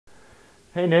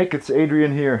Hey Nick, it's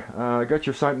Adrian here. I got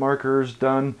your sight markers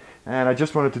done, and I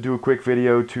just wanted to do a quick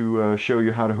video to show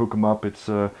you how to hook them up. It's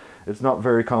not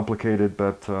very complicated,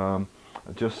 but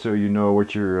just so you know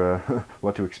what you're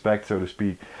what to expect, so to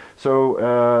speak.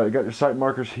 So you got your sight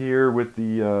markers here with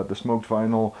the smoked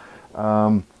vinyl.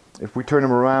 If we turn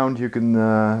them around, you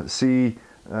can see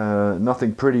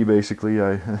nothing pretty. Basically,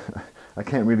 I I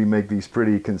can't really make these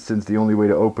pretty since the only way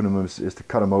to open them is to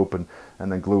cut them open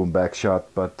and then glue them back shut.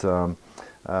 But you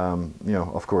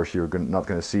know, of course, you're not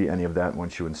going to see any of that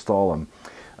once you install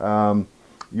them.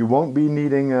 You won't be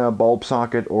needing a bulb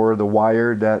socket or the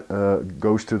wire that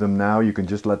goes to them now. You can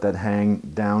just let that hang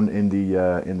down in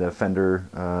the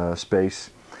fender space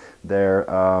there,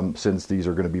 since these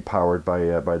are going to be powered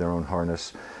by their own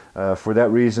harness. For that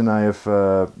reason, I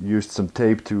have used some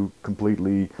tape to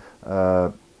completely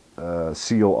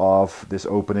seal off this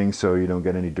opening so you don't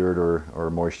get any dirt or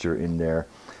moisture in there.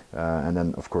 And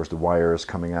then of course the wire is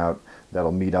coming out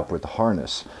that'll meet up with the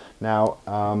harness. Now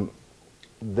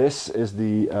this is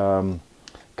the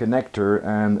connector,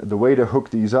 and the way to hook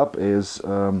these up is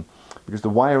because the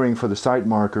wiring for the sight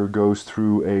marker goes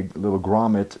through a little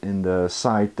grommet in the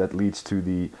sight that leads to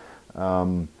the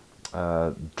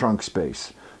trunk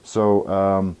space.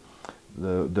 So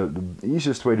the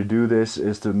easiest way to do this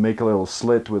is to make a little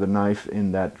slit with a knife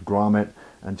in that grommet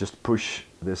and just push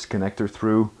this connector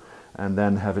through, and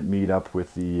then have it meet up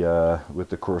with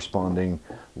the corresponding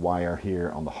wire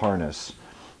here on the harness.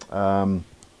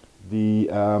 The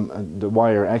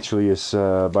wire actually is,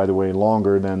 by the way,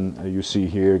 longer than you see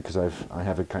here, because I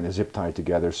have it kind of zip tied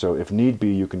together. So if need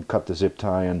be, you can cut the zip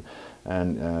tie and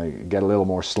get a little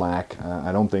more slack.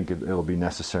 I don't think it'll be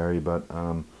necessary, but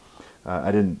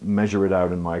I didn't measure it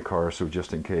out in my car, so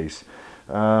just in case.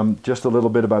 Just a little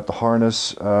bit about the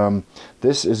harness.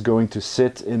 This is going to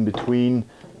sit in between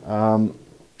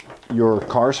your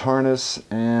car's harness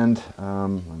and let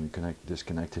me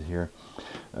disconnect it here.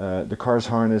 The car's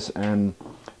harness and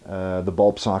the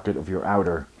bulb socket of your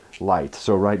outer light.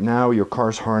 So right now your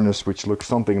car's harness, which looks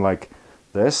something like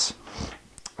this,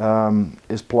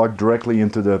 is plugged directly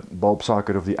into the bulb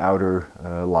socket of the outer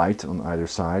light on either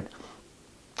side.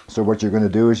 So what you're going to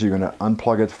do is you're going to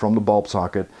unplug it from the bulb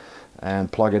socket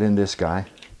and plug it in this guy.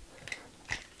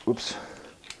 Oops.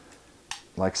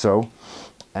 Like so.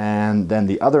 And then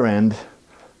the other end,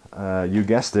 you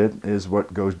guessed it, is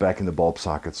what goes back in the bulb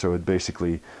socket. So it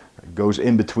basically goes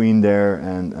in between there,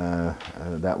 and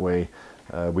that way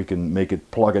we can make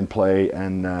it plug and play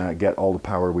and get all the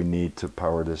power we need to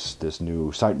power this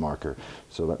new sight marker.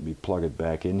 So let me plug it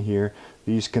back in here.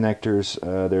 These connectors,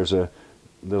 there's a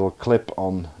little clip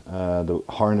on the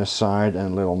harness side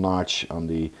and a little notch on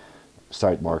the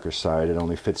sight marker side. It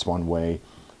only fits one way,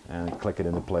 and click it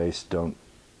into place.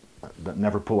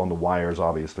 Never pull on the wires,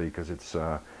 obviously, because it's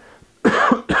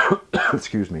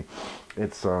excuse me,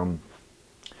 it's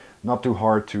not too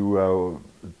hard to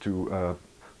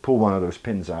pull one of those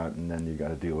pins out, and then you got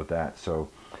to deal with that. So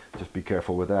just be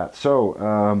careful with that.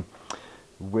 So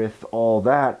with all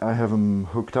that, I have them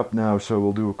hooked up now, so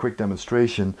we'll do a quick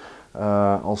demonstration.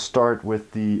 I'll start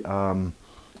with the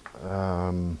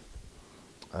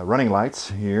running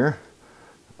lights here,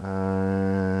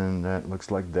 and that looks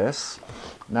like this.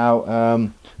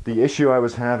 Now the issue I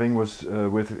was having was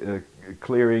with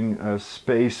clearing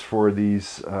space for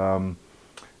these LED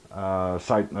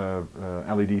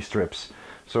strips.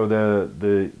 So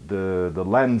the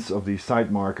lens of these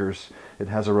sight markers, it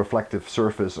has a reflective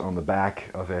surface on the back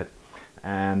of it,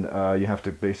 and you have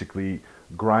to basically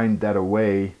grind that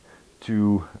away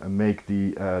to make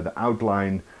the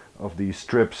outline of these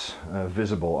strips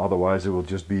visible. Otherwise it will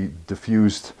just be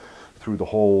diffused through the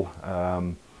whole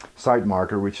sight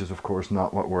marker, which is of course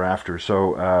not what we're after.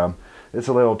 So it's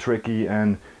a little tricky,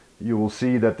 and you will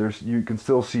see that you can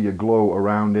still see a glow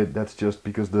around it. That's just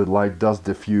because the light does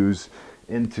diffuse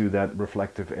into that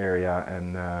reflective area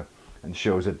and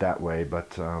shows it that way.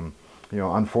 But you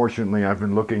know, unfortunately, I've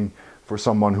been looking for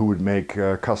someone who would make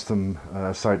custom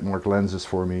sight mark lenses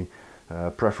for me,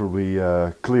 preferably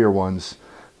clear ones.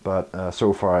 But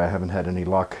so far I haven't had any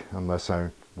luck, unless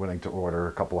I'm willing to order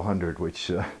a couple of hundred,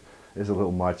 which is a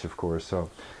little much, of course.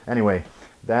 So anyway,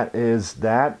 that is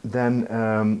that.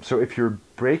 Then so if you're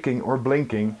braking or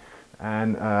blinking,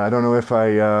 and I don't know if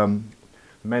I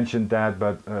mentioned that,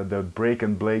 but the brake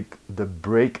and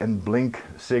blink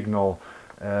signal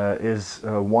is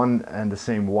one and the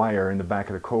same wire in the back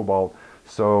of the Cobalt.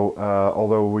 So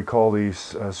although we call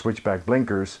these switchback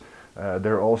blinkers,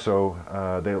 they're also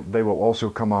they will also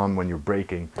come on when you're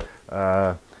braking.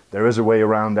 There is a way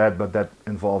around that, but that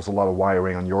involves a lot of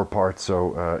wiring on your part.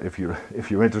 So if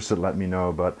you're interested, let me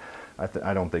know. But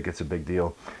I don't think it's a big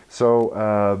deal.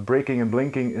 So braking and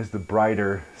blinking is the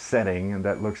brighter setting, and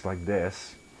that looks like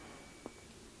this.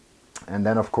 And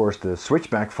then of course the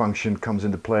switchback function comes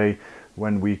into play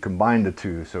when we combine the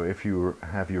two. So if you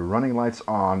have your running lights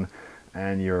on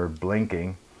and you're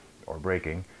blinking or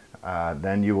braking,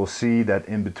 then you will see that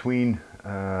in between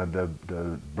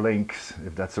the blinks,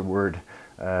 if that's a word,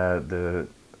 the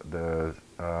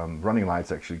running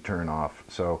lights actually turn off.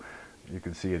 So you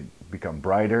can see it become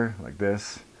brighter like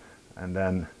this, and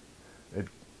then it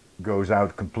goes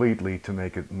out completely to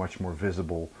make it much more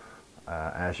visible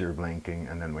as you're blinking,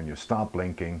 and then when you stop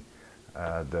blinking,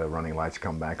 the running lights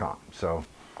come back on. So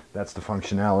that's the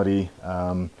functionality.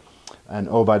 And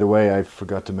oh, by the way, I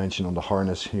forgot to mention on the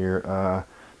harness here,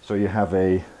 so you have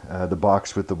the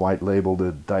box with the white label,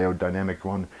 the diode dynamic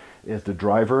one, is the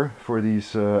driver for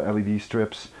these LED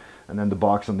strips, and then the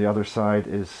box on the other side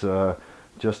is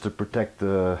just to protect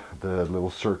the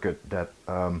little circuit that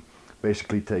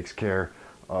basically takes care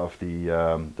of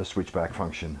the switchback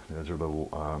function. There's a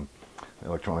little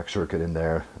electronic circuit in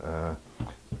there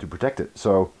to protect it.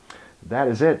 So that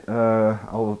is it.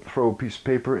 I'll throw a piece of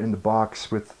paper in the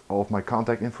box with all of my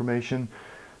contact information.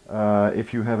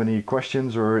 If you have any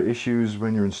questions or issues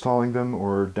when you're installing them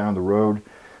or down the road,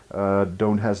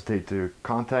 don't hesitate to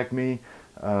contact me.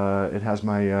 It has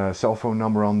my cell phone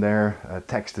number on there.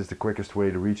 Text is the quickest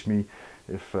way to reach me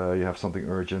if you have something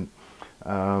urgent.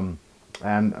 And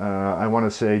I want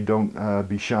to say, don't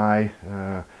be shy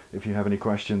if you have any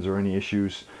questions or any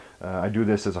issues. I do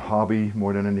this as a hobby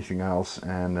more than anything else,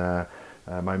 and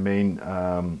my main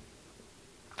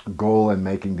goal in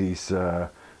making these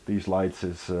lights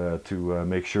is to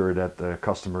make sure that the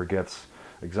customer gets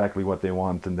exactly what they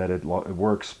want and that it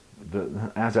works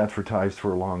as advertised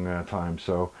for a long time.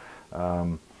 So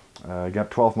I got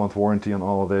 12-month warranty on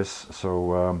all of this,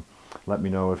 so let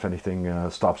me know if anything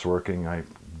stops working. I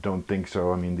don't think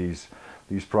so. I mean,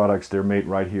 these products, they're made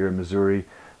right here in Missouri,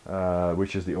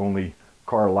 which is the only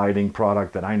car lighting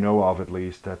product that I know of, at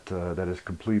least, that is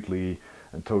completely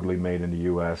and totally made in the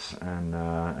U.S.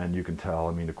 and you can tell.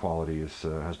 I mean, the quality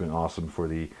has been awesome for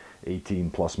the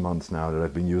 18+ months now that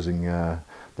I've been using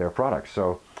their products.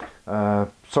 So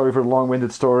sorry for the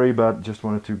long-winded story, but just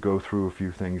wanted to go through a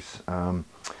few things.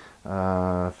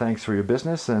 Thanks for your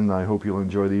business, and I hope you'll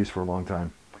enjoy these for a long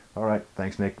time. All right,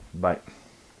 thanks, Nick. Bye.